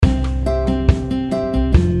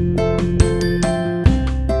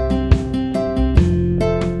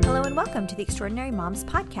the Extraordinary Moms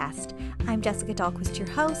podcast. I'm Jessica Dahlquist, your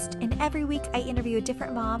host, and every week I interview a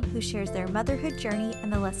different mom who shares their motherhood journey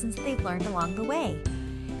and the lessons that they've learned along the way.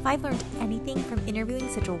 If I've learned anything from interviewing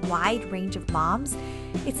such a wide range of moms,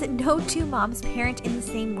 it's that no two moms parent in the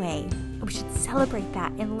same way. We should celebrate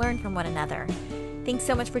that and learn from one another. Thanks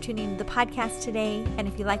so much for tuning into the podcast today, and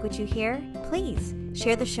if you like what you hear, please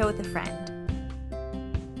share the show with a friend.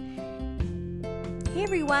 Hey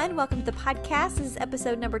everyone, welcome to the podcast. This is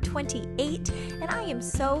episode number 28, and I am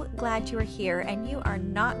so glad you are here, and you are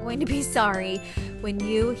not going to be sorry when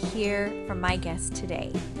you hear from my guest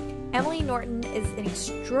today. Emily Norton is an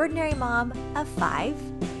extraordinary mom of 5.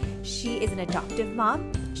 She is an adoptive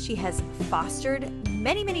mom. She has fostered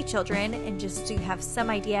many children, and just to have some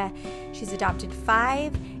idea, she's adopted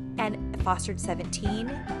 5 and fostered 17,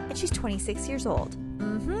 and she's 26 years old.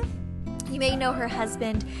 You may know her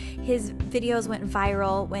husband. His videos went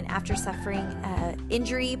viral when, after suffering an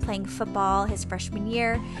injury playing football his freshman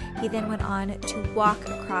year, he then went on to walk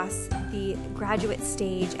across the graduate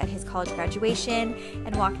stage at his college graduation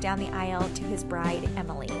and walk down the aisle to his bride,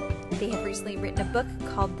 Emily. They have recently written a book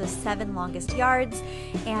called The 7 Longest Yards,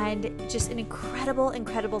 and just an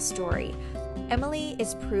incredible story. Emily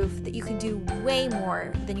is proof that you can do way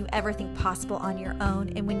more than you ever think possible on your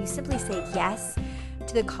own, and when you simply say yes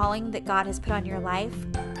to the calling that God has put on your life,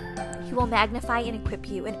 He will magnify and equip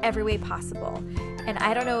you in every way possible. And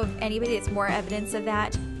I don't know of anybody that's more evidence of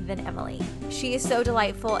that than Emily. She is so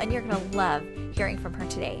delightful, and you're going to love hearing from her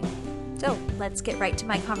today. So let's get right to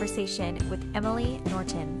my conversation with Emily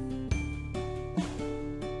Norton.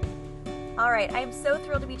 All right, I am so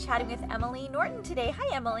thrilled to be chatting with Emily Norton today.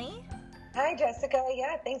 Hi, Emily. Hi, Jessica.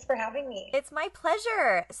 Yeah, thanks for having me. It's my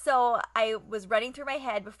pleasure. So I was running through my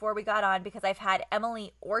head before we got on because I've had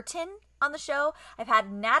Emily Orton on the show. I've had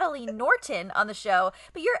Natalie Norton on the show,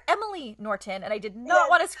 but you're Emily Norton, and I did not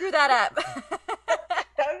want to screw that up.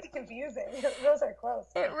 That would be confusing. Those are close.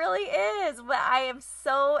 It really is. But I am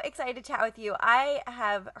so excited to chat with you. I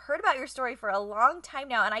have heard about your story for a long time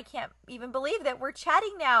now, and I can't even believe that we're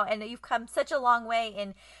chatting now and that you've come such a long way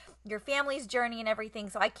in your family's journey and everything,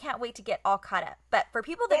 so I can't wait to get all caught up. But for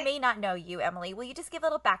people that may not know you, Emily, will you just give a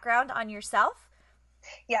little background on yourself?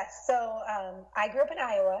 Yes. So I grew up in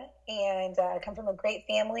Iowa and come from a great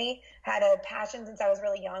family, had a passion since I was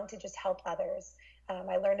really young to just help others.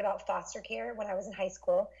 I learned about foster care when I was in high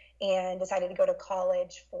school and decided to go to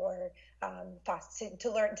college for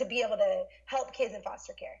to learn to be able to help kids in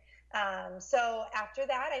foster care. So after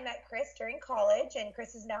that, I met Chris during college, and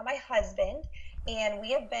Chris is now my husband, and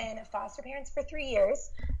we have been foster parents for 3 years.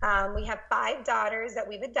 We have 5 daughters that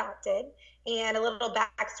we've adopted, and a little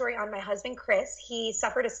backstory on my husband, Chris. He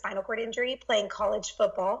suffered a spinal cord injury playing college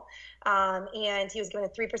football, and he was given a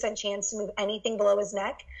 3% chance to move anything below his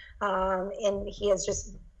neck, and he has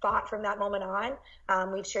just fought from that moment on.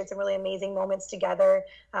 We've shared some really amazing moments together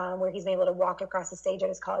where he's been able to walk across the stage at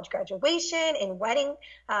his college graduation and wedding,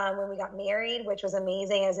 when we got married, which was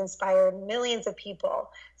amazing, has inspired millions of people.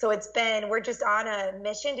 So we're just on a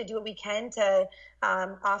mission to do what we can to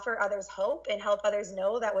offer others hope and help others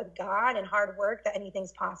know that with God and hard work that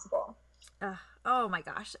anything's possible. Oh my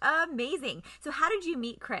gosh. Amazing. So how did you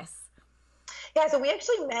meet Chris? Yeah, so we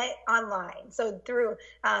actually met online, so through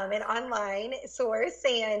an online source,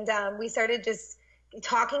 and we started just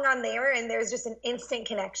talking on there, and there's just an instant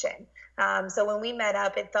connection. So when we met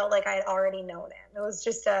up, it felt like I had already known him. It was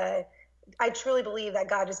just I truly believe that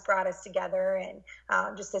God just brought us together,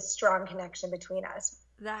 and just a strong connection between us.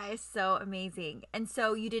 That is so amazing. And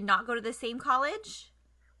so you did not go to the same college?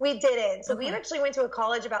 We didn't. So Okay. we actually went to a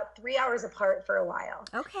college about 3 hours apart for a while.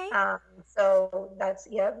 Okay. So that's,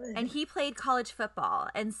 yep. And he played college football.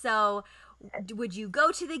 And so would you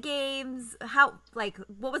go to the games?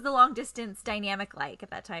 What was the long distance dynamic like at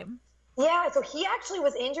that time? Yeah, so he actually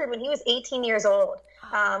was injured when he was 18 years old,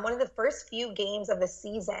 one of the first few games of the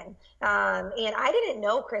season. And I didn't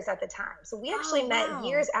know Chris at the time. So we actually met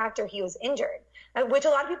years after he was injured, which a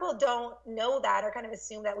lot of people don't know that or kind of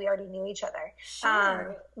assume that we already knew each other.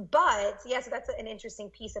 Sure. But yeah, so that's an interesting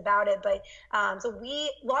piece about it. But so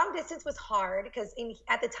long distance was hard because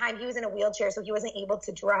at the time he was in a wheelchair, so he wasn't able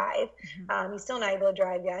to drive. Mm-hmm. He's still not able to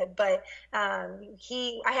drive yet, but I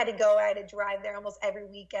had to drive there almost every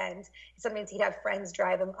weekend. Sometimes he'd have friends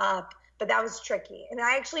drive him up, but that was tricky. And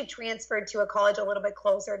I actually transferred to a college a little bit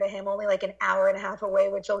closer to him, only like an hour and a half away,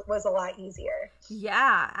 which was a lot easier.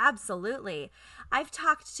 Yeah, absolutely. I've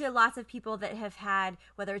talked to lots of people that have had,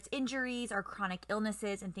 whether it's injuries or chronic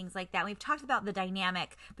illnesses and things like that. We've talked about the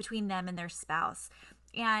dynamic between them and their spouse.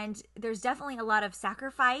 And there's definitely a lot of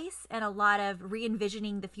sacrifice and a lot of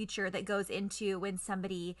re-envisioning the future that goes into when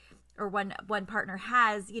somebody or one partner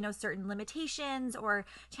has, you know, certain limitations or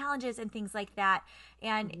challenges and things like that.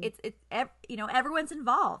 And it's you know, everyone's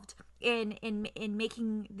involved in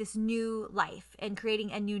making this new life and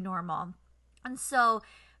creating a new normal. And so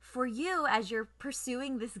for you, as you're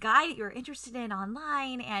pursuing this guy that you're interested in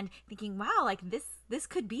online and thinking, wow, like this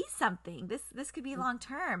could be something, this could be long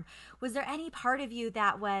term, was there any part of you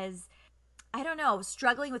that was, I don't know,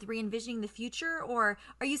 struggling with re-envisioning the future? Or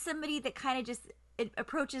are you somebody that kind of just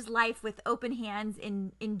approaches life with open hands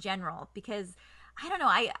in general? Because I don't know,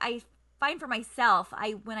 I find for myself,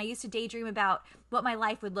 when I used to daydream about what my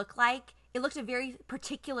life would look like, it looked a very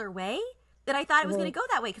particular way that I thought it was going to go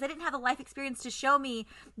that way, because I didn't have a life experience to show me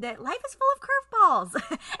that life is full of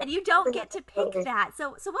curveballs and you don't get to pick that. So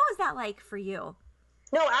what was that like for you?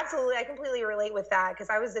 No, absolutely. I completely relate with that, because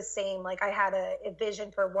I was the same. Like, I had a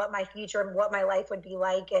vision for what my future and what my life would be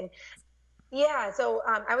like. And yeah, so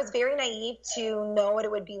I was very naive to know what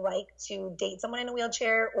it would be like to date someone in a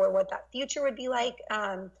wheelchair, or what that future would be like.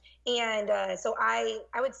 So I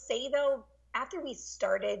would say, though, after we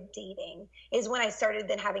started dating is when I started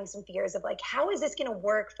then having some fears of, like, how is this going to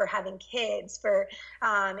work for having kids, for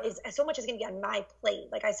so much is going to be on my plate.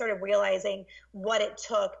 Like, I started realizing what it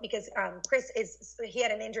took, because Chris he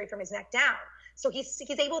had an injury from his neck down. So he's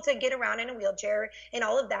able to get around in a wheelchair and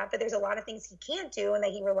all of that, but there's a lot of things he can't do, and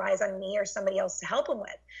that he relies on me or somebody else to help him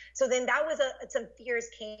with. So then that was some fears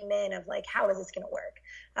came in of, like, how is this going to work?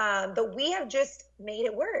 But we have just made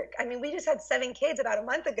it work. I mean, we just had 7 kids about a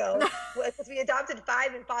month ago, because we adopted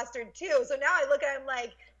 5 and fostered 2. So now I look at him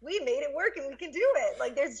like, we made it work and we can do it.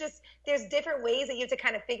 Like, there's different ways that you have to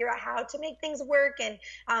kind of figure out how to make things work and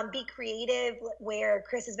be creative, where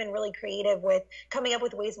Chris has been really creative with coming up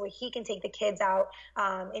with ways where he can take the kids out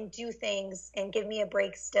and do things and give me a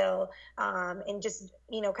break still, and just,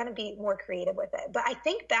 you know, kind of be more creative with it. But I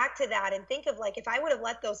think back to that and think of, like, if I would have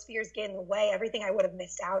let those fears get in the way, everything I would have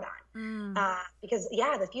missed out on. Because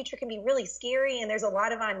yeah, the future can be really scary and there's a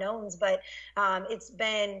lot of unknowns, but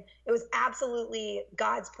it was absolutely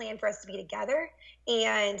God's plan for us to be together,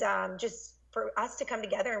 and just for us to come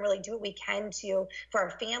together and really do what we can for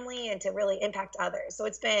our family and to really impact others. So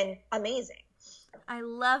it's been amazing. I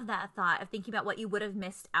love that thought of thinking about what you would have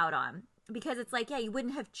missed out on, because it's like, yeah, you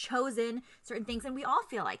wouldn't have chosen certain things, and we all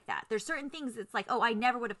feel like that. There's certain things it's like, oh, I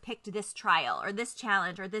never would have picked this trial or this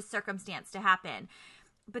challenge or this circumstance to happen.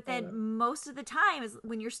 But then most of the time is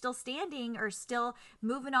when you're still standing or still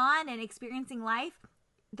moving on and experiencing life,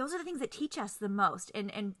 those are the things that teach us the most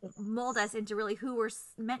and mold us into really who we're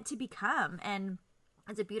meant to become. And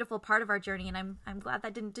it's a beautiful part of our journey. And I'm glad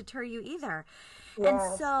that didn't deter you either. Yeah, and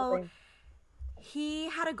so absolutely. He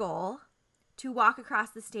had a goal to walk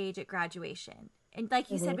across the stage at graduation. And like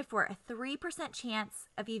you said before, a 3% chance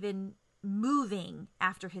of even moving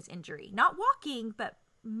after his injury. Not walking, but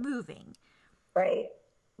moving. Right.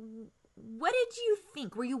 What did you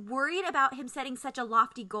think? Were you worried about him setting such a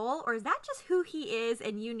lofty goal, or is that just who he is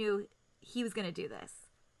and you knew he was going to do this?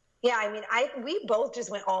 Yeah, I mean, we both just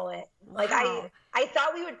went all in. Like, wow. I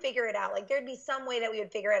thought we would figure it out. Like, there'd be some way that we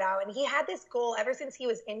would figure it out. And he had this goal ever since he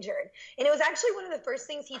was injured. And it was actually one of the first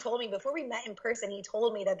things he told me before we met in person. He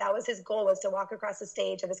told me that was his goal, was to walk across the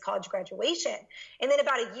stage of his college graduation. And then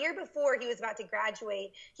about a year before he was about to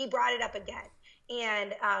graduate, he brought it up again.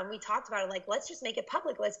 And we talked about it, like, let's just make it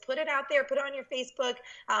public. Let's put it out there, put it on your Facebook,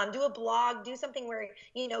 do a blog, do something where,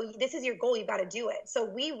 you know, this is your goal. You've got to do it. So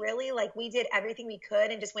we really, we did everything we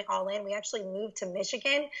could and just went all in. We actually moved to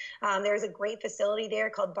Michigan. There's a great facility there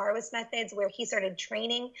called Barwis Methods where he started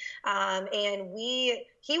training. And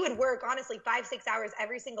he would work, honestly, 5-6 hours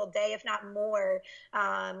every single day, if not more,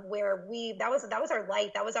 where that was our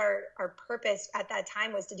life. That was our purpose at that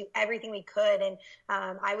time, was to do everything we could. And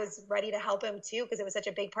I was ready to help him too, because it was such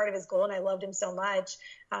a big part of his goal and I loved him so much.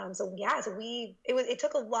 It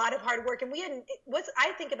took a lot of hard work, and what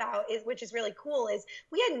I think about is, which is really cool, is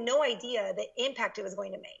we had no idea the impact it was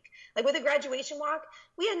going to make. Like, with the graduation walk,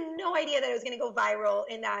 we had no idea that it was going to go viral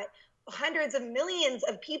and that hundreds of millions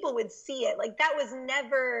of people would see it. Like, that was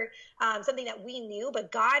never something that we knew,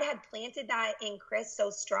 but God had planted that in Chris so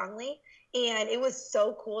strongly. And it was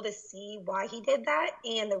so cool to see why he did that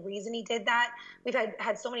and the reason he did that. We've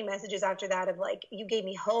had so many messages after that of, like, you gave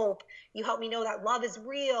me hope. You helped me know that love is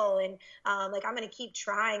real. And I'm going to keep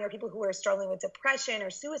trying. Or people who are struggling with depression or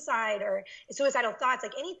suicide or suicidal thoughts,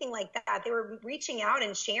 like anything like that. They were reaching out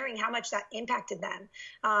and sharing how much that impacted them.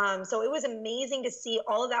 So it was amazing to see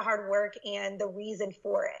all of that hard work and the reason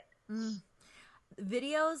for it.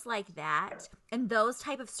 Videos like that and those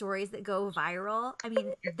type of stories that go viral, I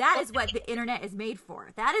mean, that is what the internet is made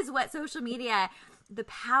for. That is what social media the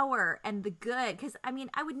power and the good. Because, I mean,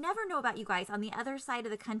 I would never know about you guys on the other side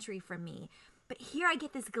of the country from me. But here I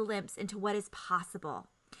get this glimpse into what is possible.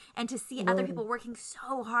 And to see other people working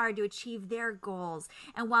so hard to achieve their goals.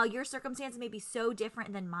 And while your circumstance may be so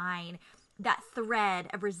different than mine, that thread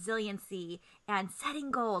of resiliency and setting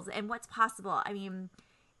goals and what's possible. I mean,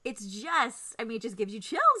 it just gives you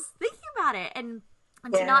chills thinking about it. And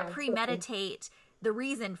to not premeditate the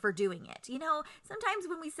reason for doing it. You know, sometimes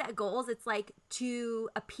when we set goals, it's like to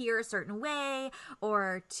appear a certain way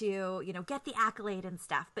or to, you know, get the accolade and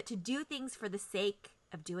stuff. But to do things for the sake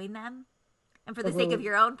of doing them and for the sake of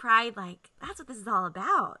your own pride, like, that's what this is all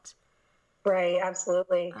about. Right,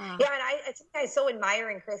 absolutely. Yeah, and I think I so admire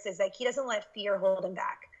in Chris is like he doesn't let fear hold him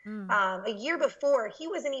back. A year before, he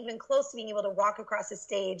wasn't even close to being able to walk across the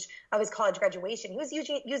stage of his college graduation. He was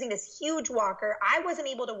using this huge walker. I wasn't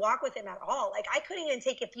able to walk with him at all. Like, I couldn't even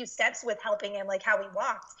take a few steps with helping him, like how he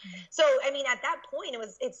walked. So, I mean, at that point,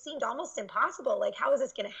 it seemed almost impossible. Like, how is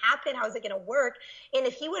this going to happen? How is it going to work? And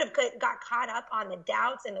if he would have got caught up on the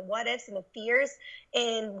doubts and the what ifs and the fears,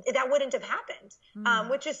 and that wouldn't have happened,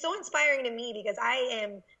 which is so inspiring to me because I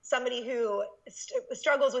am somebody who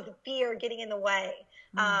struggles with fear getting in the way.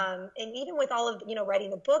 And even with all of, you know, writing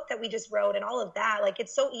the book that we just wrote and all of that, like,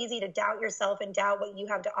 it's so easy to doubt yourself and doubt what you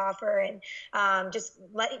have to offer and just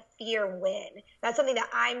let fear win. That's something that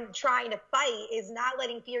I'm trying to fight, is not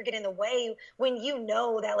letting fear get in the way when you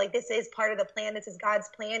know that, like, this is part of the plan, this is God's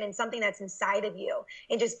plan and something that's inside of you,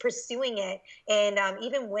 and just pursuing it. And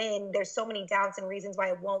even when there's so many doubts and reasons why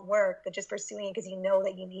it won't work, but just pursuing it because you know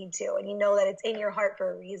that you need to, and you know that it's in your heart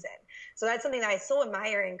for a reason. So that's something that I so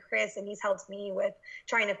admire in Chris, and he's helped me with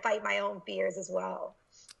trying to fight my own fears as well.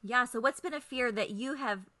 Yeah. So what's been a fear that you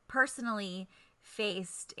have personally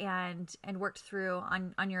faced and worked through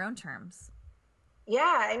on your own terms? Yeah,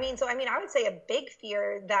 I would say a big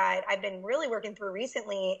fear that I've been really working through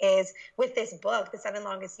recently is with this book, The 7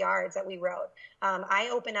 Longest Yards that we wrote. I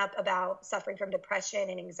open up about suffering from depression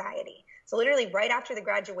and anxiety. So literally right after the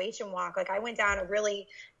graduation walk, like, I went down a really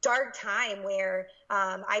dark time where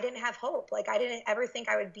I didn't have hope. Like, I didn't ever think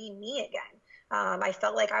I would be me again. I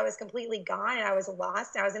felt like I was completely gone and I was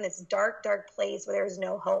lost. I was in this dark, dark place where there was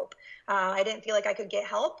no hope. I didn't feel like I could get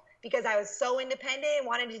help because I was so independent and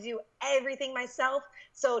wanted to do everything myself.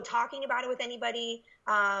 So talking about it with anybody,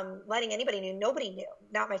 letting anybody know, nobody knew.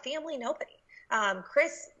 Not my family, nobody.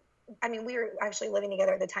 Chris, I mean, we were actually living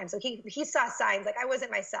together at the time, so he saw signs, like, I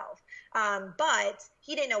wasn't myself. But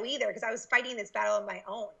he didn't know either because I was fighting this battle on my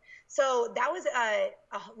own. So that was a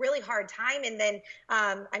really hard time. And then,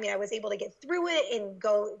 I was able to get through it and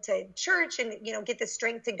go to church and, you know, get the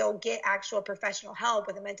strength to go get actual professional help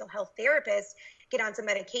with a mental health therapist, get on some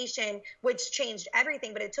medication, which changed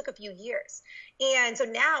everything, but it took a few years. And so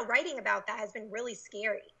now writing about that has been really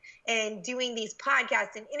scary, and doing these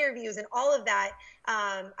podcasts and interviews and all of that.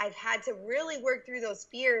 I've had to really work through those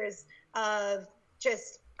fears of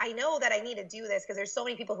just, I know that I need to do this because there's so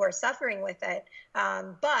many people who are suffering with it.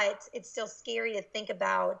 But it's still scary to think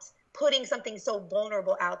about putting something so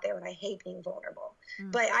vulnerable out there, and I hate being vulnerable.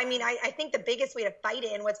 But I think the biggest way to fight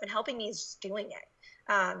it and what's been helping me is just doing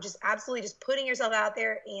it. Just absolutely just putting yourself out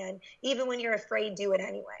there, and even when you're afraid, do it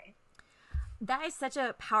anyway. That is such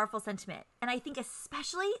a powerful sentiment. And I think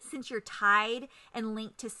especially since you're tied and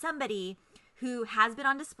linked to somebody who has been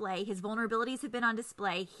on display, his vulnerabilities have been on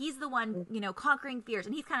display. He's the one, you know, conquering fears,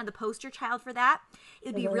 and he's kind of the poster child for that. It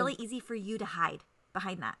would be really easy for you to hide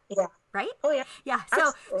behind that. Yeah. Right? Oh, yeah. Yeah.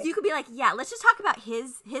 So you could be like, yeah, let's just talk about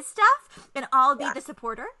his stuff, and I'll be the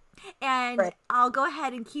supporter. And I'll go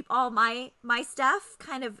ahead and keep all my stuff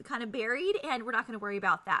kind of buried, and we're not going to worry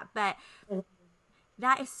about that. But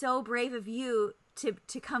that is so brave of you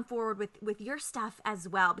to come forward with your stuff as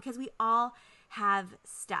well, because we all have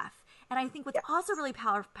stuff. And I think what's also really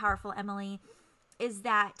powerful, Emily, is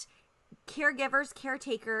that caregivers,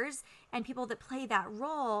 caretakers, and people that play that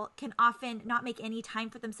role can often not make any time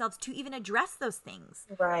for themselves to even address those things.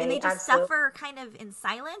 Right. And they just suffer kind of in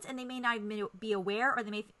silence, and they may not even be aware, or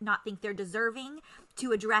they may not think they're deserving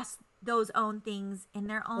to address those own things in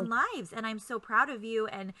their own lives. And I'm so proud of you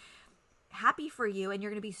and happy for you. And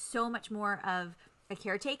you're going to be so much more of a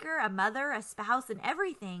caretaker, a mother, a spouse, and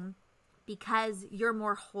everything, because you're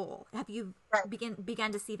more whole. Have you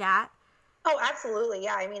begun to see that? Oh, absolutely.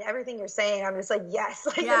 Yeah. I mean, everything you're saying, I'm just like, yes,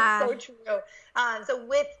 like, that's so true. So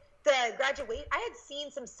with the graduate, I had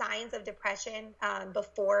seen some signs of depression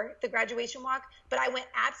before the graduation walk, but I went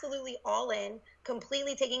absolutely all in,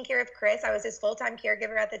 completely taking care of Chris. I was his full-time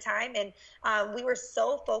caregiver at the time, and we were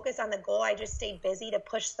so focused on the goal. I just stayed busy to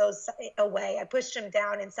push those away. I pushed them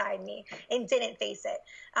down inside me and didn't face it.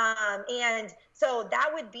 And so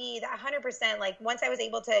that would be that 100%. Like once I was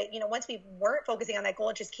able to, once we weren't focusing on that goal,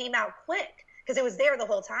 it just came out quick because it was there the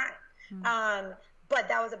whole time. Mm-hmm. But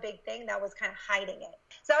that was a big thing that was kind of hiding it.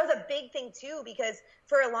 So that was a big thing too, because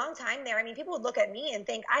for a long time there, I mean, people would look at me and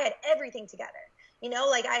think I had everything together.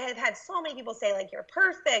 Like I have had so many people say like, you're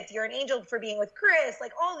perfect, you're an angel for being with Chris,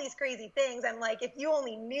 like all these crazy things. I'm like, if you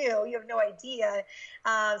only knew, you have no idea.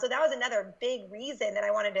 So that was another big reason that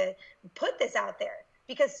I wanted to put this out there.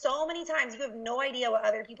 Because so many times you have no idea what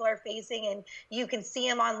other people are facing, and you can see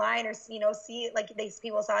them online or, see like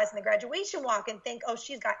people saw us in the graduation walk and think, oh,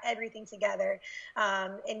 she's got everything together.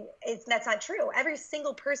 And that's not true. Every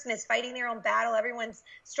single person is fighting their own battle. Everyone's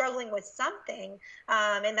struggling with something.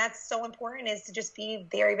 And that's so important, is to just be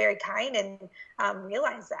very, very kind and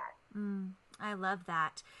realize that. I love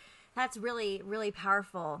that. That's really, really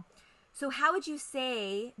powerful. So how would you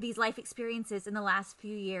say these life experiences in the last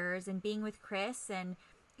few years and being with Chris and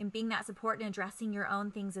being that support and addressing your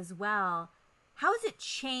own things as well, how has it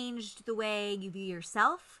changed the way you view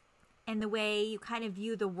yourself and the way you kind of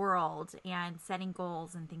view the world and setting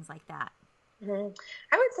goals and things like that? Mm-hmm.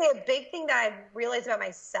 I would say a big thing that I've realized about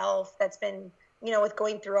myself that's been, with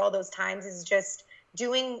going through all those times is just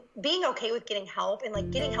being okay with getting help, and like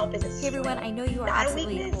getting help is a strength. Hey everyone, I know you are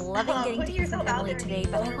absolutely loving getting to hear from Emily today,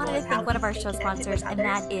 but I wanted to thank one of our show sponsors, and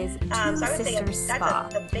that is Two Sisters Spa.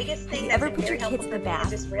 Have you ever put your kids in the bath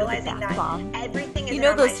with a bath bomb?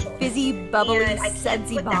 Those fizzy, bubbly,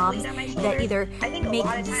 sudsy bombs that either make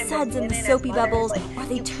suds and the soapy bubbles, or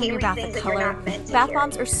they turn your bath a color. Bath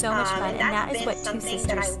bombs are so much fun, and that is what Two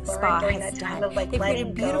Sisters Spa has done. They've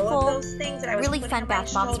created beautiful, really fun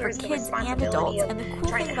bath bombs for kids and adults, and the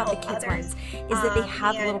cool thing about the kids ones is that they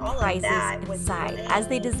have little prizes inside. As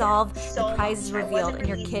they dissolve, the prize is revealed and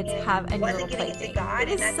your kids have a new little plaything. It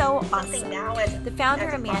is so awesome. The founder,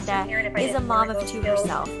 Amanda, is a mom of two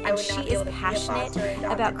herself, and she is passionate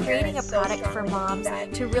about creating a product for moms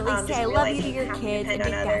to really say I love you to your kids and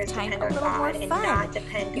make bath time a little more fun.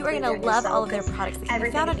 You are going to love all of their products that can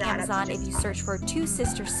be found on Amazon if you search for Two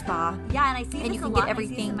Sisters Spa. Yeah, and you can get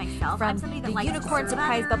everything from the Unicorn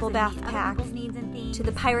Surprise Bubble Bath Pack to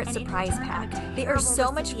the Pirate Surprise Pack. They are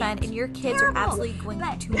so much fun, and your kids are absolutely going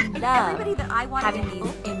to love having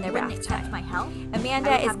these in their bath time.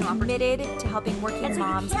 Amanda is committed to helping working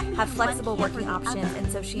moms have flexible working options,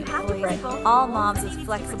 and so she employs all moms with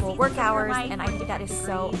flexible work hours, and I think that is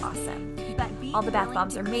so awesome. All the bath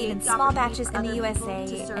bombs are made in small batches in the USA,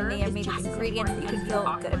 and they are made with ingredients that you can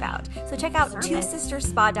feel good about. So check out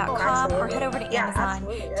twosisterspa.com or head over to Amazon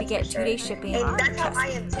to get 2-day shipping.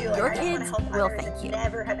 Trust me, your kids will thank you.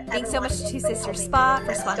 Thanks so much to Two Sisters Spa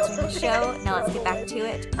for sponsoring the show. Now let's get back to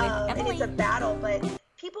it with Emily. It's a battle, but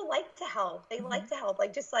people like to help. They like to help.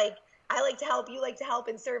 Like just like I like to help, you like to help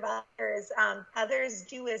and serve others. Others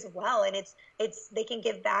do as well, and it's they can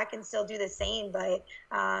give back and still do the same. But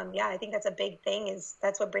I think that's a big thing.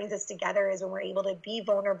 That's what brings us together, is when we're able to be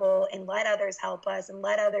vulnerable and let others help us and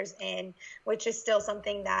let others in, which is still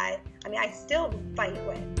something that I still fight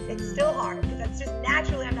with. It's still hard because that's just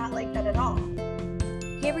naturally I'm not like that at all.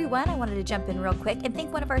 Hey everyone, I wanted to jump in real quick and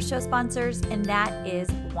thank one of our show sponsors, and that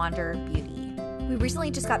is Wander Beauty. We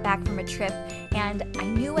recently just got back from a trip, and I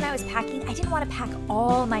knew when I was packing, I didn't want to pack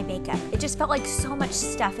all my makeup. It just felt like so much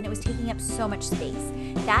stuff, and it was taking up so much space.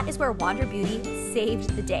 That is where Wander Beauty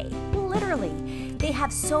saved the day, literally. They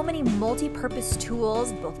have so many multi-purpose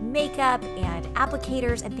tools, both makeup and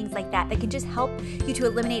applicators and things like that can just help you to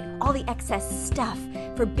eliminate all the excess stuff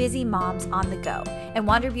for busy moms on the go. And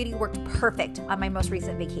Wander Beauty worked perfect on my most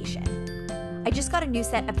recent vacation. I just got a new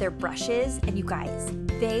set of their brushes, and you guys,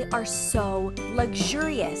 they are so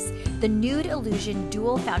luxurious. The Nude Illusion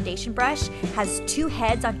Dual Foundation Brush has 2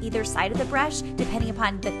 heads on either side of the brush, depending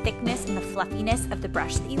upon the thickness and the fluffiness of the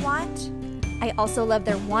brush that you want. I also love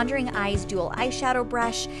their Wandering Eyes Dual Eyeshadow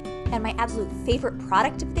Brush, and my absolute favorite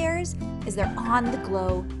product of theirs is their On The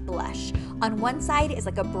Glow Blush. On one side is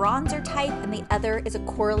like a bronzer type, and the other is a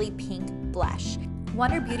corally pink blush.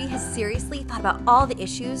 Wander Beauty has seriously thought about all the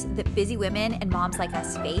issues that busy women and moms like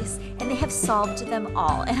us face, and they have solved them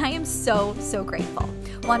all, and I am so, so grateful.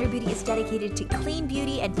 Wander Beauty is dedicated to clean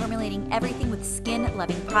beauty and formulating everything with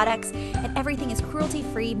skin-loving products, and everything is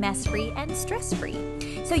cruelty-free, mess-free, and stress-free.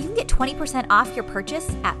 So you can get 20% off your purchase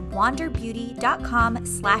at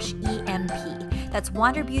wanderbeauty.com/EMP. That's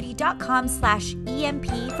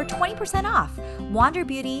wanderbeauty.com/EMP for 20% off.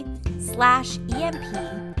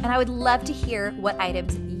 wanderbeauty/EMP. And I would love to hear what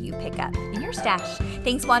items you pick up in your stash.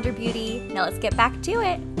 Thanks, Wander Beauty. Now let's get back to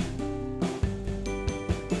it.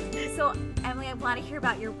 So, Emily, I want to hear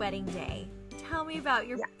about your wedding day. Tell me about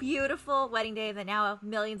your beautiful wedding day that now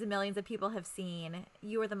millions and millions of people have seen.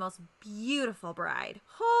 You were the most beautiful bride.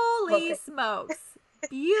 Holy smokes.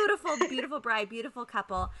 Beautiful, beautiful bride, beautiful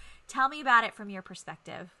couple. Tell me about it from your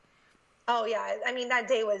perspective. Oh, yeah. I mean, that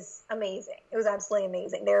day was amazing. It was absolutely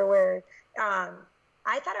amazing. There were,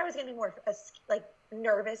 I thought I was going to be more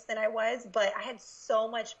nervous than I was, but I had so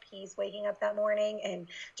much peace waking up that morning and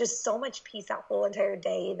just so much peace that whole entire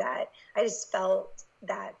day that I just felt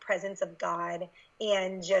that presence of God,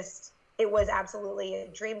 and just, it was absolutely a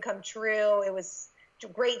dream come true. It was a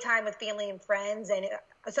great time with family and friends, and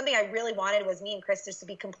something I really wanted was me and Chris just to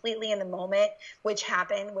be completely in the moment, which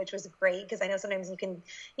happened, which was great, because I know sometimes you can,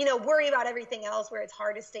 worry about everything else where it's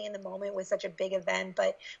hard to stay in the moment with such a big event,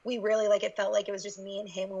 but we really, it felt like it was just me and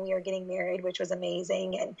him when we were getting married, which was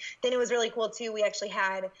amazing. And then it was really cool too. We actually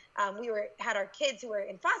had, had our kids who were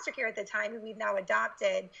in foster care at the time, who we've now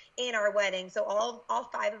adopted, in our wedding. So all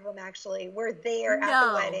 5 of them actually were there at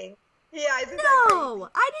the wedding. Yeah. No,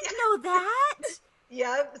 I didn't know that.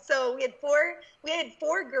 Yep. So we had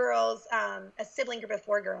 4 girls, a sibling group of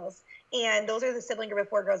 4 girls. And those are the sibling group of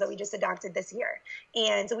 4 girls that we just adopted this year.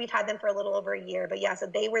 And so we've had them for a little over a year. But yeah, so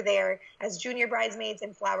they were there as junior bridesmaids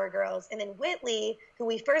and flower girls. And then Whitley, who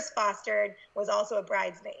we first fostered, was also a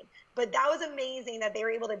bridesmaid. But that was amazing that they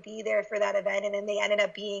were able to be there for that event. And then they ended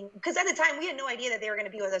up being, because at the time we had no idea that they were going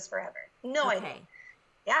to be with us forever. No idea.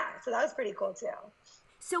 Yeah. So that was pretty cool too.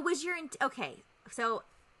 So was your,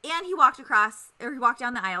 and he walked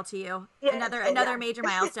down the aisle to you. Yes, another major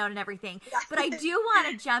milestone and everything. Yeah. But I do want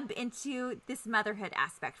to jump into this motherhood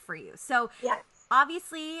aspect for you. So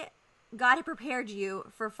obviously God had prepared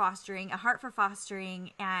you for fostering, a heart for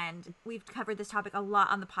fostering, and we've covered this topic a lot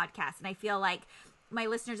on the podcast. And I feel like my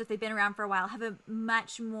listeners, if they've been around for a while, have a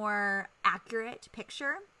much more accurate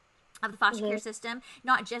picture of the foster care system,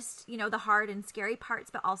 not just, the hard and scary parts,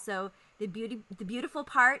 but also the beautiful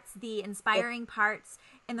parts, the inspiring parts,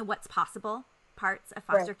 and the what's possible parts of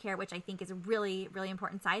foster care, which I think is a really, really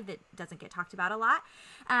important side that doesn't get talked about a lot.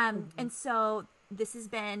 And so this has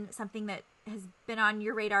been something that has been on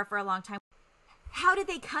your radar for a long time. How did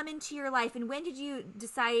they come into your life, and when did you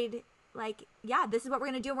decide, this is what we're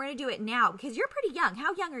going to do, and we're going to do it now? Because you're pretty young.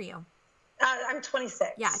 How young are you? I'm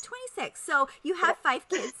 26. Yeah, 26. So you have 5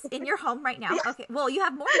 kids in your home right now. Okay. Well, you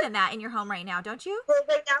have more than that in your home right now, don't you? Well,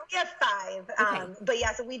 right now we have 5. Okay. But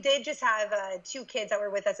yeah, so we did just have 2 kids that were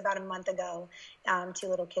with us about a month ago. 2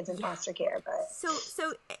 little kids in foster care. But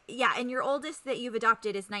so yeah, and your oldest that you've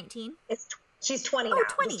adopted is 19? She's 20 now.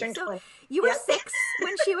 20. So 20. You were 6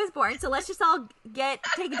 when she was born. So let's just all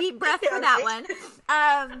take a deep breath for that one.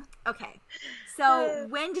 Okay. So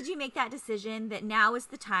when did you make that decision that now is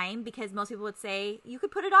the time? Because most people would say you could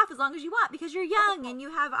put it off as long as you want because you're young and you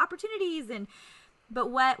have opportunities. But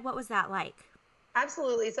what was that like?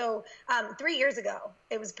 Absolutely. So 3 years ago,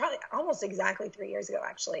 it was probably almost exactly 3 years ago,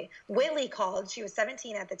 actually, Whitley called. She was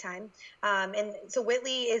 17 at the time. And so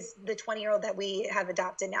Whitley is the 20-year-old that we have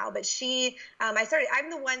adopted now. But the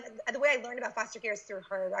way I learned about foster care is through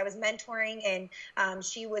her. I was mentoring, and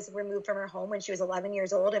she was removed from her home when she was 11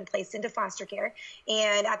 years old and placed into foster care.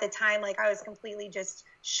 And at the time, I was completely just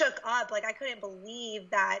shook up. I couldn't believe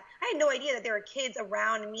that. I had no idea that there were kids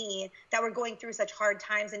around me that were going through such hard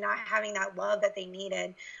times and not having that love that they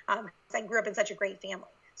needed. I grew up in such a great family.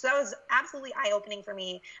 So that was absolutely eye-opening for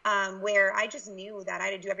me, where I just knew that I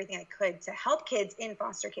had to do everything I could to help kids in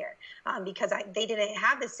foster care because they didn't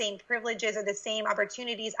have the same privileges or the same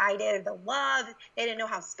opportunities I did, the love. They didn't know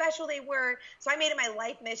how special they were. So I made it my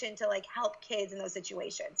life mission to help kids in those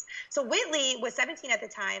situations. So Whitley was 17 at the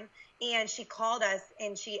time, and she called us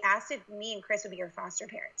and she asked if me and Chris would be her foster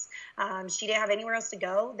parents. She didn't have anywhere else to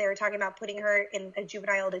go. They were talking about putting her in a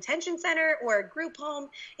juvenile detention center or a group home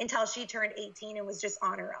until she turned 18 and was just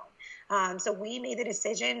on her own. So we made the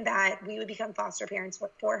decision that we would become foster parents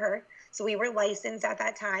for her. So we were licensed at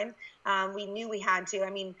that time. We knew we had to. I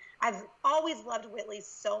mean, I've always loved Whitley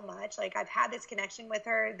so much. I've had this connection with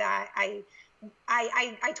her that I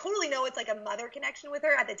totally know it's a mother connection with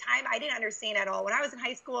her. At the time, I didn't understand at all. When I was in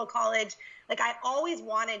high school, college, I always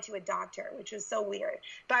wanted to adopt her, which was so weird.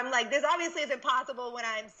 But I'm this obviously isn't possible when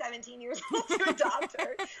I'm 17 years old to adopt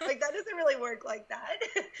her. That doesn't really work like that.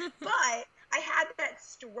 But I had that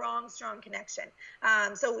strong connection.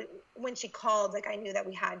 So when she called, like I knew that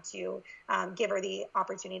we had to give her the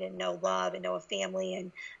opportunity to know love and know a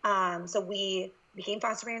family. And so we became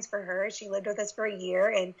foster parents for her. She lived with us for a year.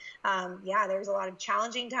 And yeah, there was a lot of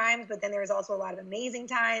challenging times, but then there was also a lot of amazing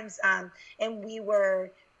times. And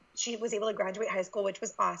she was able to graduate high school, which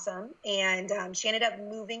was awesome. And she ended up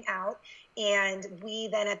moving out. And we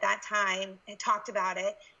then at that time had talked about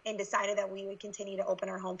it and decided that we would continue to open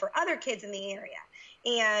our home for other kids in the area.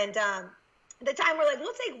 And at the time we're like,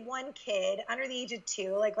 we'll take one kid under the age of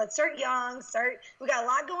 2. Like, let's start young, we got a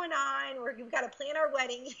lot going on. We've got to plan our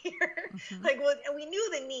wedding here. Mm-hmm. And we knew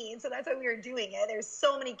the need. So that's why we were doing it. There's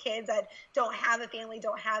so many kids that don't have a family,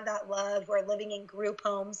 don't have that love. We're living in group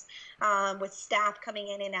homes with staff coming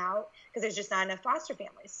in and out because there's just not enough foster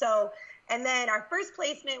families. So, and then our first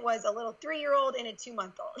placement was a little 3-year-old and a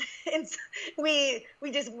 2-month-old. And so we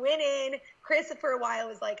just went in. Chris for a while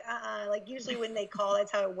was like, like usually when they call,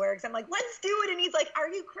 that's how it works. I'm like, let's do it. And he's like, are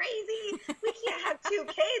you crazy? We can't have 2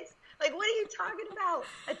 kids. Like, what are you talking about?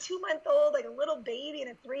 A 2-month-old, like a little baby,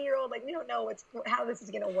 and a 3-year-old. Like, we don't know how this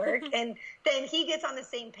is going to work. And then he gets on the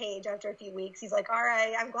same page after a few weeks. He's like, all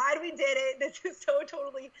right, I'm glad we did it. This is so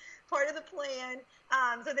totally part of the plan.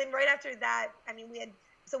 So then right after that, I mean,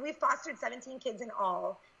 we fostered 17 kids in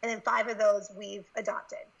all, and then 5 of those we've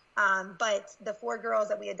adopted. But the 4 girls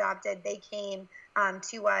that we adopted, they came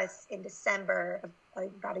to us in December of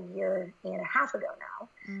about a year and a half ago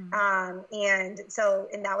now. And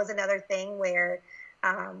that was another thing where,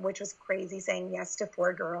 which was crazy, saying yes to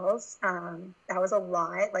 4 girls. That was a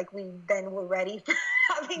lot. Like, we then were ready for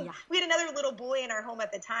we had another little boy in our home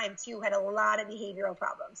at the time too, who had a lot of behavioral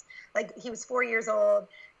problems. Like, he was 4 years old,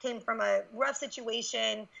 came from a rough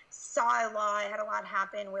situation, saw a lot, had a lot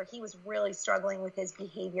happen where he was really struggling with his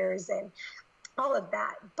behaviors and all of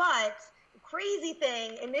that. But crazy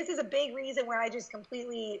thing, and this is a big reason where I just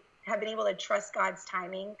completely have been able to trust God's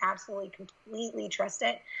timing, absolutely, completely trust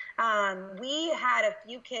it. We had a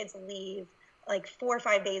few kids leave like 4 or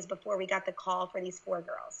 5 days before we got the call for these 4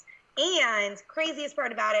 girls. And craziest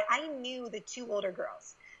part about it, I knew the 2 older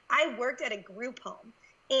girls. I worked at a group home,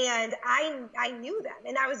 and I knew them,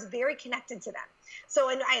 and I was very connected to them. So,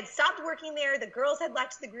 and I had stopped working there. The girls had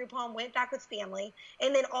left the group home, went back with family.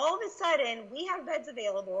 And then all of a sudden, we have beds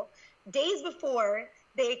available. Days before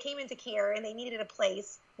they came into care and they needed a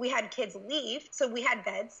place, we had kids leave, so we had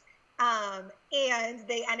beds. And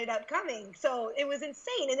they ended up coming. So it was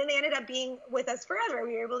insane. And then they ended up being with us forever.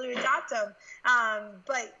 We were able to adopt them. I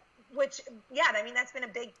mean, that's been a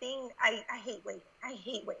big thing. I hate waiting.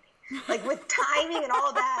 Like, with timing and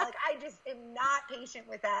all that, like, I just am not patient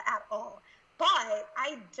with that at all. But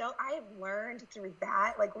I have learned through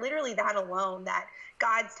that, like literally that alone, that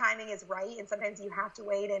God's timing is right. And sometimes you have to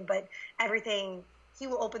wait but everything, he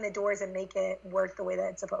will open the doors and make it work the way that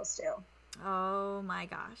it's supposed to. Oh my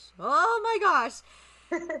gosh.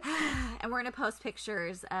 And we're going to post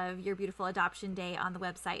pictures of your beautiful adoption day on the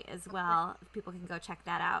website as well. People can go check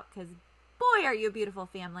that out, because boy, are you a beautiful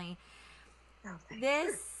family. Oh,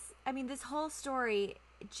 this whole story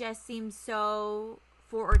just seems so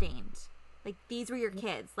foreordained. Like, these were your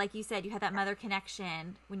kids. Like you said, you had that mother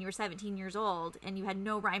connection when you were 17 years old, and you had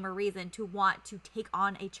no rhyme or reason to want to take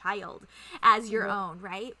on a child as your own,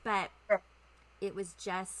 right? But it was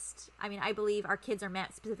just, I believe our kids are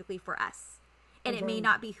meant specifically for us. And it may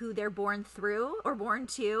not be who they're born through or born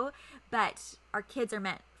to, but our kids are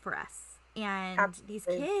meant for us. And Absolutely. These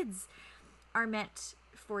kids are meant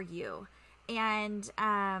for you. And,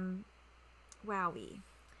 wowee.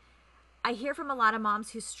 I hear from a lot of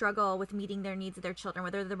moms who struggle with meeting their needs of their children,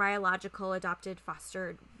 whether they're biological, adopted,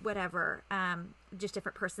 fostered, whatever, just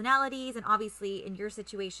different personalities. And obviously in your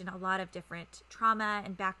situation, a lot of different trauma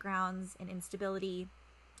and backgrounds and instability,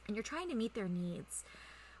 and you're trying to meet their needs.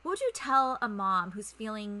 What would you tell a mom who's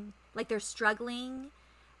feeling like they're struggling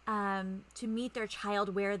to meet their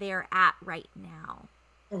child where they're at right now?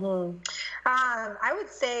 I would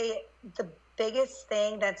say the biggest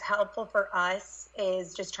thing that's helpful for us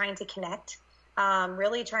is just trying to connect,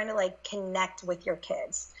 really trying to connect with your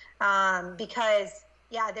kids. Because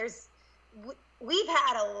we've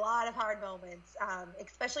had a lot of hard moments,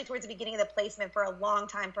 especially towards the beginning of the placement, for a long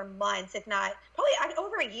time, for months, if not probably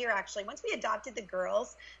over a year, actually. Once we adopted the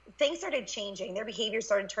girls, things started changing. Their behavior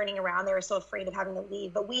started turning around. They were so afraid of having to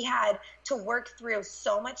leave, but we had to work through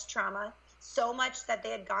so much trauma, so much that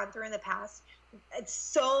they had gone through in the past. It's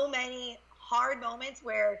so many hard moments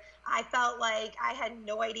where I felt like I had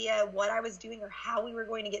no idea what I was doing or how we were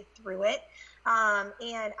going to get through it.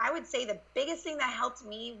 And I would say the biggest thing that helped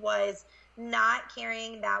me was not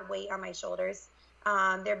carrying that weight on my shoulders.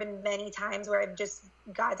 There have been many times where I've just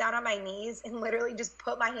got down on my knees and literally just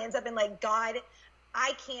put my hands up and like, God,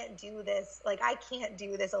 I can't do this. Like, I can't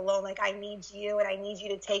do this alone. Like, I need you, and I need you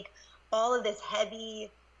to take all of this heavy,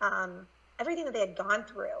 everything that they had gone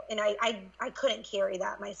through. And I couldn't carry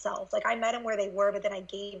that myself. Like, I met them where they were, but then I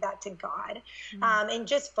gave that to God, and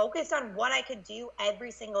just focused on what I could do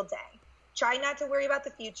every single day. Try not to worry about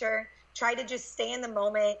the future. Try to just stay in the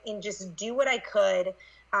moment and just do what I could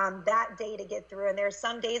that day to get through. And there are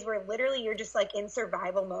some days where literally you're just like in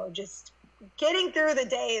survival mode, just getting through the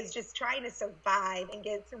day is just trying to survive and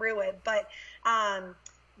get through it. But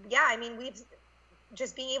yeah, I mean, we've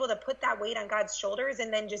just being able to put that weight on God's shoulders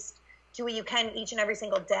and then just do what you can each and every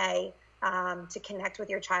single day to connect with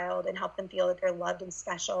your child and help them feel that they're loved and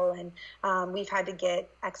special. And we've had to get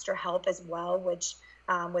extra help as well, which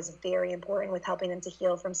was very important with helping them to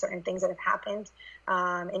heal from certain things that have happened,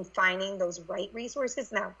 and finding those right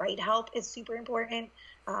resources and that right help is super important,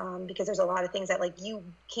 because there's a lot of things that like you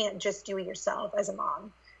can't just do it yourself as a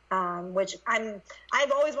mom. Which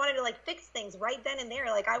I've always wanted to like fix things right then and there.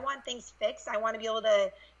 Like, I want things fixed. I want to be able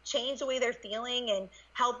to change the way they're feeling and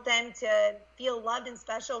help them to feel loved and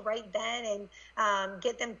special right then, and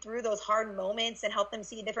get them through those hard moments and help them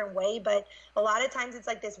see a different way. But a lot of times it's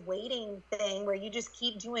like this waiting thing where you just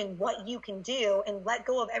keep doing what you can do and let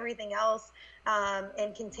go of everything else,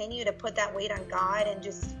 and continue to put that weight on God and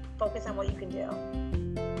just focus on what you can do.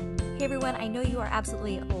 Hey everyone, I know you are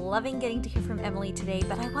absolutely loving getting to hear from Emily today,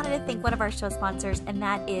 but I wanted to thank one of our show sponsors, and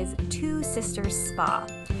that is Two Sisters Spa.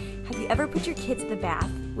 Have you ever put your kids in the bath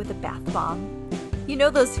with a bath bomb? You know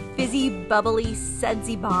those fizzy, bubbly,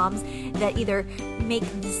 sudsy bombs that either make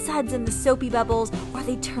the suds and the soapy bubbles, or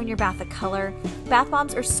they turn your bath a color? Bath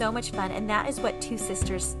bombs are so much fun, and that is what Two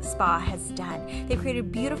Sisters Spa has done. They've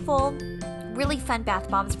created beautiful, really fun bath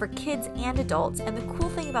bombs for kids and adults, and the cool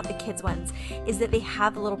thing about the kids ones is that they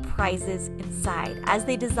have little prizes inside. As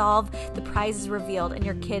they dissolve, the prize is revealed and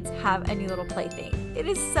your kids have a new little plaything. It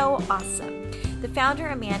is so awesome. The founder,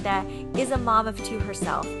 Amanda, is a mom of two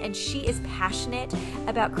herself, and she is passionate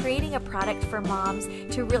about creating a product for moms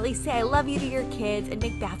to really say I love you to your kids and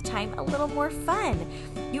make bath time a little more fun.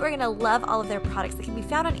 You are going to love all of their products that can be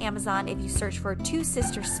found on Amazon if you search for Two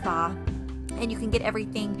Sisters Spa. And you can get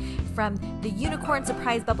everything from the Unicorn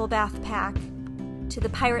Surprise Bubble Bath Pack to the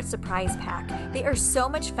Pirate Surprise Pack. They are so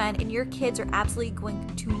much fun, and your kids are absolutely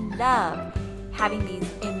going to love having these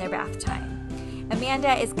in their bath time.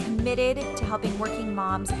 Amanda is committed to helping working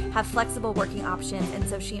moms have flexible working options, and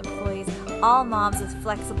so she employs all moms with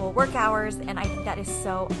flexible work hours, and I think that is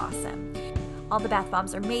so awesome. All the bath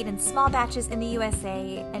bombs are made in small batches in the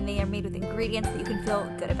USA, and they are made with ingredients that you can feel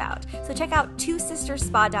good about. So check out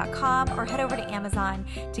twosisterspa.com or head over to Amazon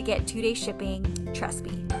to get 2-day shipping. Trust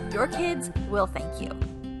me, your kids will thank you.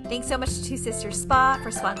 Thanks so much to Two Sisters Spa for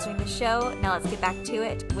sponsoring the show. Now let's get back to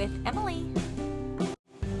it with Emily.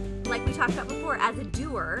 Like we talked about before, as a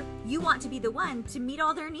doer, you want to be the one to meet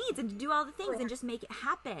all their needs and to do all the things and just make it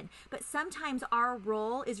happen. But sometimes our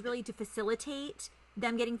role is really to facilitate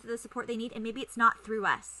them getting to the support they need, and maybe it's not through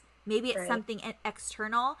us. Maybe it's something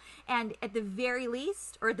external, and at the very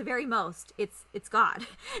least, or at the very most, it's God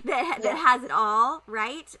that has it all,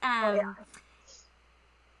 right?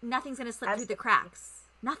 Nothing's going to slip through the cracks.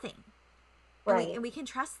 Nothing. Right. And we can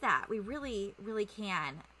trust that. We really, really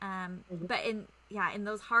can. But in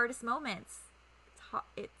those hardest moments,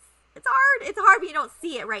 it's hard. It's hard, but you don't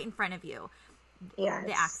see it right in front of you. Yeah.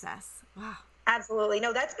 The access. Wow. Absolutely.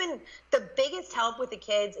 No, that's been the biggest help with the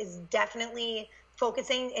kids, is definitely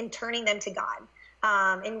focusing and turning them to God.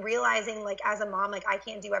 And realizing, like, as a mom, like, I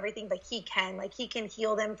can't do everything, but he can. Like, he can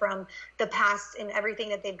heal them from the past and everything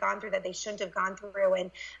that they've gone through that they shouldn't have gone through,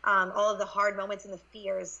 and all of the hard moments and the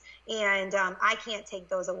fears. And I can't take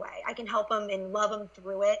those away. I can help them and love them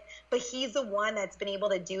through it, but he's the one that's been able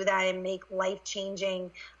to do that and make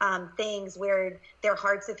life-changing things where their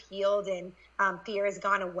hearts have healed and fear has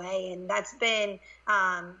gone away. And that's been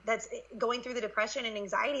that's going through the depression and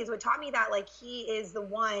anxiety is what taught me that, like, he is the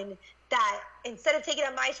one that, instead of taking it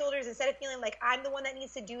on my shoulders, instead of feeling like I'm the one that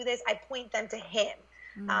needs to do this, I point them to him.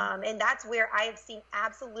 And that's where I have seen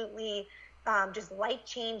absolutely just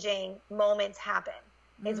life-changing moments happen,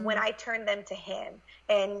 is when I turn them to him.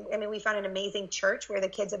 And I mean, we found an amazing church where the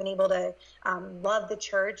kids have been able to love the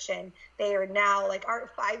church, and they are now, like,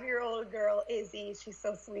 our 5-year-old girl, Izzy, she's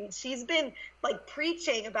so sweet. She's been, like,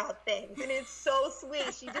 preaching about things, and it's so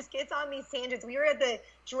sweet. She just gets on these tangents. We were at the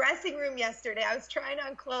dressing room yesterday. I was trying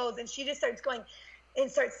on clothes, and she just starts going, and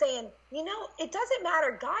start saying, it doesn't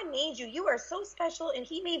matter. God made you. You are so special, and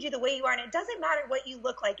he made you the way you are. And it doesn't matter what you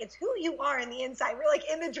look like. It's who you are in the inside. We're like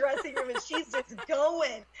in the dressing room, and she's just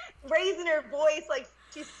going, raising her voice. Like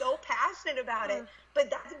she's so passionate about it. But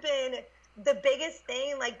that's been the biggest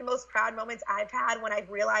thing, like the most proud moments I've had when I've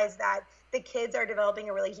realized that the kids are developing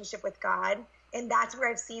a relationship with God. And that's where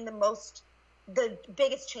I've seen the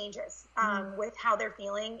biggest changes with how they're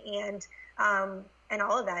feeling. And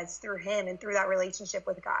all of that is through him and through that relationship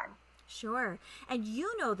with God. Sure. And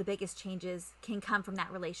the biggest changes can come from that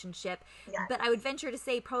relationship. Yes. But I would venture to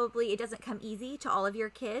say probably it doesn't come easy to all of your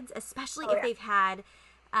kids, especially if they've had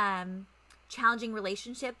challenging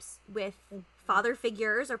relationships with father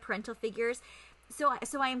figures or parental figures. So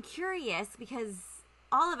I am curious, because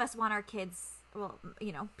all of us want our kids,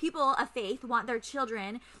 people of faith want their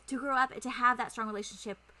children to grow up to have that strong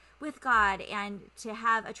relationship with God and to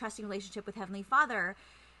have a trusting relationship with Heavenly Father.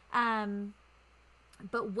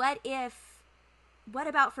 But what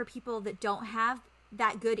about for people that don't have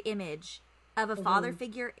that good image of a father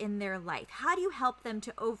figure in their life? How do you help them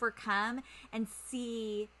to overcome and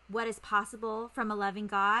see what is possible from a loving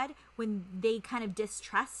God when they kind of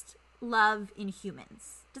distrust love in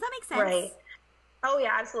humans? Does that make sense? Right. Oh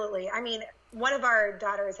yeah, absolutely. I mean, one of our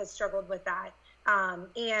daughters has struggled with that.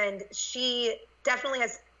 And she definitely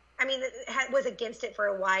was against it for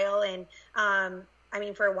a while. And,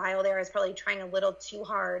 for a while there, I was probably trying a little too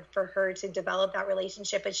hard for her to develop that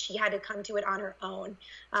relationship, but she had to come to it on her own.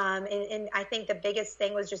 And I think the biggest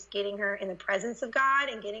thing was just getting her in the presence of God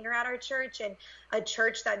and getting her at our church, and a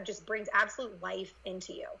church that just brings absolute life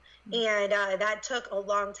into you. And that took a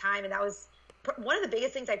long time. And that was one of the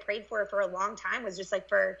biggest things I prayed for a long time, was just like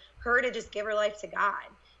for her to just give her life to God.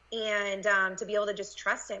 And to be able to just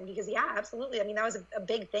trust him, because absolutely. I mean, that was a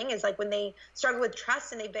big thing, is like when they struggle with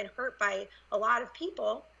trust and they've been hurt by a lot of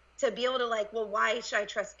people, to be able to why should I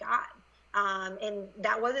trust God? And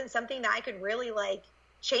that wasn't something that I could really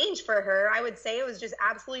change for her. I would say it was just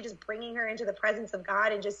absolutely just bringing her into the presence of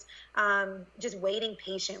God and just waiting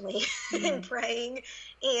patiently and praying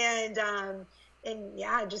and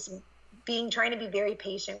just trying to be very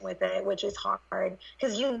patient with it, which is hard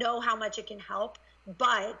because how much it can help.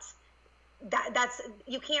 But that's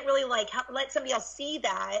you can't really let somebody else see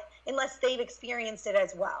that unless they've experienced it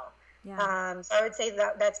as well. Yeah. So I would say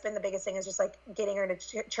that's been the biggest thing, is just getting her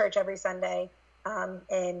to church every Sunday,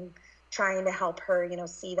 and trying to help her,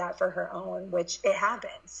 see that for her own, which it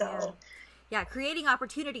happens. So yeah, creating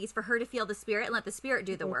opportunities for her to feel the Spirit and let the Spirit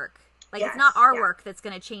do the work. It's not our work that's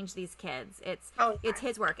going to change these kids. It's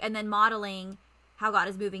his work, and then modeling how God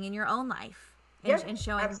is moving in your own life. And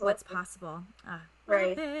showing what's possible.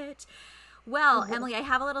 Right. Love it. Well, Emily, I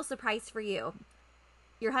have a little surprise for you.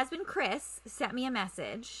 Your husband, Chris, sent me a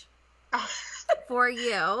message for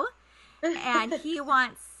you, and he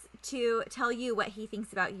wants to tell you what he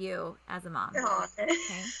thinks about you as a mom. Okay?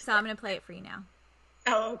 So I'm going to play it for you now.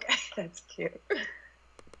 Oh, okay. That's cute.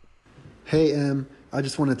 Hey, Em. I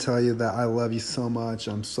just want to tell you that I love you so much.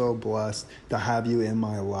 I'm so blessed to have you in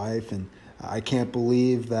my life, and I can't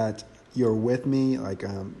believe that you're with me.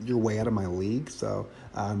 You're way out of my league, so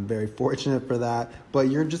I'm very fortunate for that. But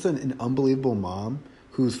you're just an unbelievable mom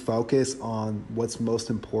whose focus on what's most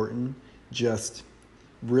important just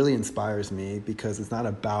really inspires me, because it's not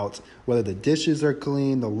about whether the dishes are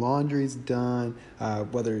clean, the laundry's done,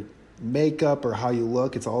 whether makeup or how you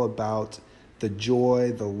look. It's all about the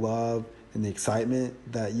joy, the love, and the excitement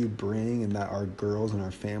that you bring and that our girls and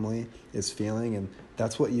our family is feeling. And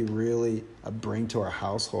that's what you really bring to our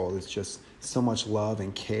household. It's just so much love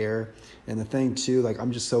and care. And the thing too,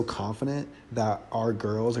 I'm just so confident that our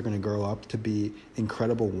girls are going to grow up to be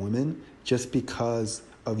incredible women just because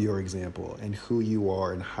of your example and who you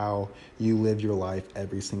are and how you live your life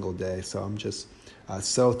every single day. So I'm just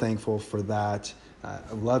so thankful for that. I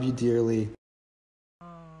love you dearly.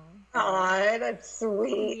 Aw, that's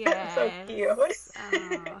sweet. Yes. That's so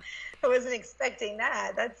cute. I wasn't expecting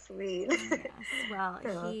that. That's sweet. Yes. Well,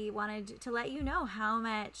 he wanted to let you know how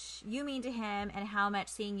much you mean to him and how much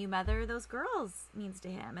seeing you mother those girls means to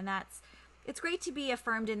him. And it's great to be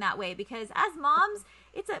affirmed in that way, because as moms,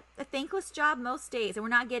 it's a thankless job most days. And we're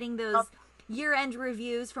not getting those year-end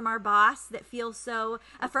reviews from our boss that feel so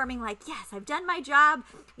affirming, yes, I've done my job.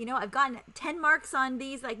 I've gotten 10 marks on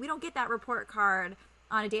these. We don't get that report card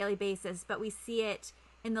on a daily basis, but we see it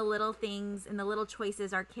in the little things, in the little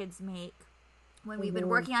choices our kids make when we've been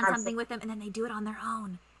working on something with them, and then they do it on their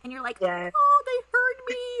own. And you're like, oh, they heard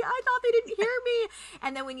me. I thought they didn't hear me.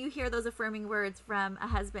 And then when you hear those affirming words from a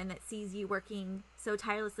husband that sees you working so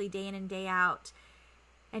tirelessly day in and day out,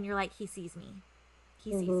 and you're like, he sees me.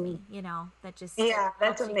 he sees me, you know, that just Yeah,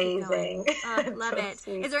 that's helps you keep going. amazing. Oh, That's love so it.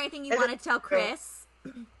 sweet. Is there anything you Is want it- to tell Chris?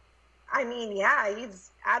 I mean, yeah,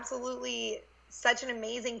 he's absolutely such an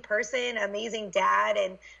amazing person, amazing dad.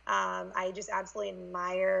 And I just absolutely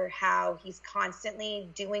admire how he's constantly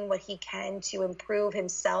doing what he can to improve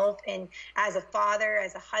himself. And as a father,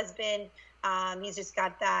 as a husband, he's just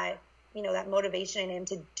got that, you know, that motivation in him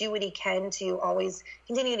to do what he can to always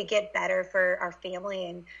continue to get better for our family,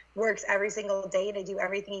 and works every single day to do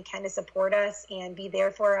everything he can to support us and be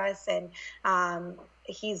there for us. And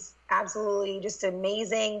he's absolutely just an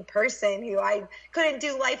amazing person who I couldn't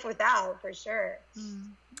do life without, for sure.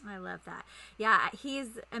 I love that. Yeah, he's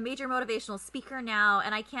a major motivational speaker now,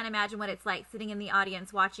 and I can't imagine what it's like sitting in the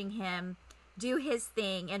audience watching him do his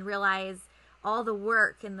thing and realize all the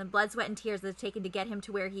work and the blood, sweat, and tears that it's taken to get him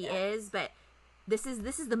to where he is. But this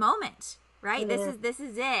is the moment, right? This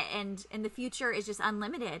is it, and the future is just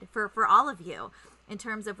unlimited for all of you in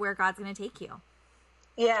terms of where God's going to take you.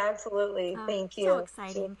 Yeah, absolutely. Thank you. So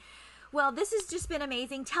exciting. Well, this has just been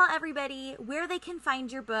amazing. Tell everybody where they can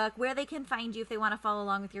find your book, where they can find you if they want to follow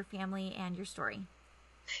along with your family and your story.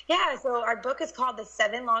 Yeah, so our book is called The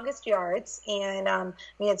 7 Longest Yards, and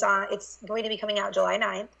it's going to be coming out July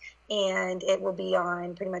 9th, and it will be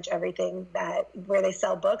on pretty much everything where they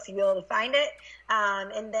sell books. You'll be able to find it.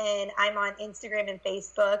 And then I'm on Instagram and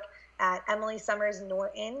Facebook at Emily Summers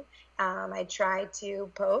Norton. I try to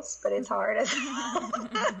post, but it's hard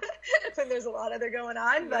when there's a lot other going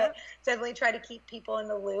on. But definitely try to keep people in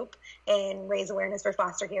the loop and raise awareness for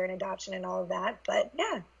foster care and adoption and all of that. But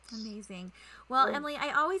yeah. Amazing. Well, Emily,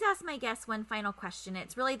 I always ask my guests one final question.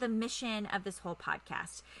 It's really the mission of this whole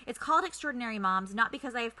podcast. It's called Extraordinary Moms, not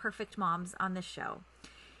because I have perfect moms on this show.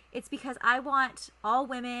 It's because I want all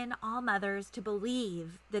women, all mothers to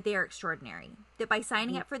believe that they are extraordinary, that by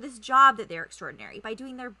signing up for this job that they're extraordinary, by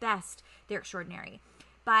doing their best, they're extraordinary,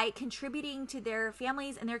 by contributing to their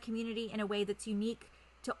families and their community in a way that's unique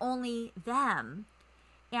to only them,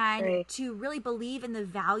 and to really believe in the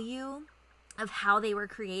value of how they were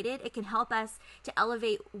created. It can help us to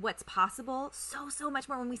elevate what's possible so much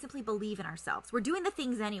more when we simply believe in ourselves. We're doing the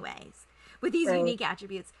things anyways with these unique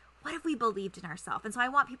attributes. What if we believed in ourselves? And so I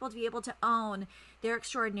want people to be able to own their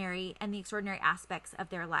extraordinary and the extraordinary aspects of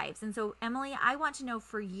their lives. And so, Emily, I want to know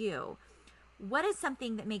for you, what is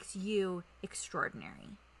something that makes you extraordinary?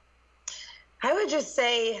 I would just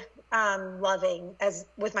say loving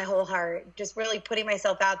with my whole heart, just really putting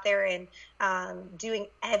myself out there and doing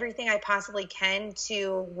everything I possibly can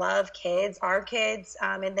to love kids, our kids,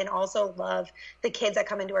 and then also love the kids that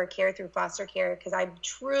come into our care through foster care, because I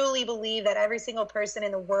truly believe that every single person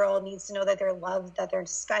in the world needs to know that they're loved, that they're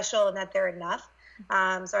special, and that they're enough.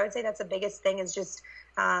 So I would say that's the biggest thing, is just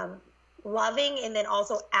loving, and then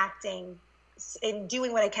also acting and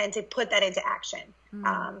doing what I can to put that into action,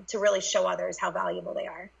 to really show others how valuable they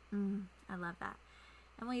are. I love that.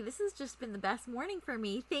 Emily, this has just been the best morning for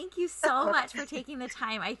me. Thank you so much for taking the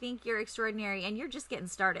time. I think you're extraordinary, and you're just getting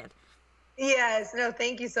started. Yes. No,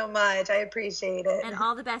 thank you so much. I appreciate it. And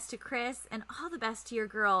all the best to Chris, and all the best to your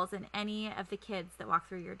girls and any of the kids that walk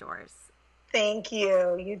through your doors. Thank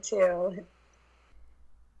you. You too.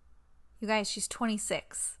 You guys, she's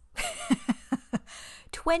 26.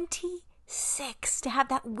 26, to have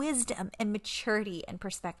that wisdom and maturity and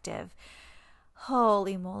perspective.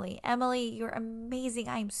 Holy moly. Emily, you're amazing.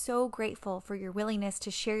 I am so grateful for your willingness to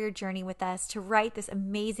share your journey with us, to write this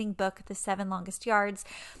amazing book, The 7 Longest Yards.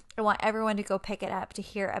 I want everyone to go pick it up to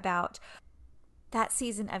hear about that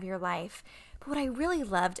season of your life. But what I really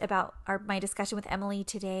loved about my discussion with Emily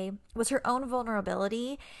today was her own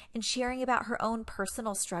vulnerability and sharing about her own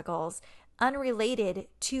personal struggles, unrelated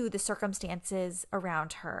to the circumstances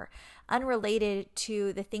around her, unrelated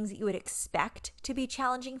to the things that you would expect to be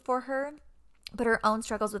challenging for her, but her own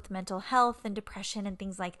struggles with mental health and depression and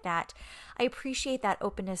things like that. I appreciate that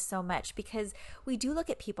openness so much, because we do look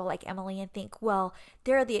at people like Emily and think, well,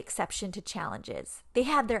 they're the exception to challenges. They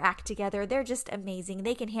have their act together. They're just amazing.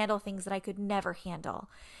 They can handle things that I could never handle.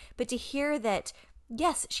 But to hear that,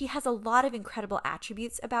 yes, she has a lot of incredible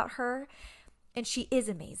attributes about her, and she is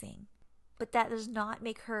amazing, but that does not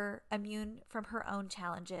make her immune from her own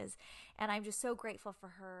challenges. And I'm just so grateful for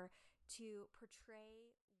her to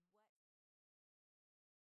portray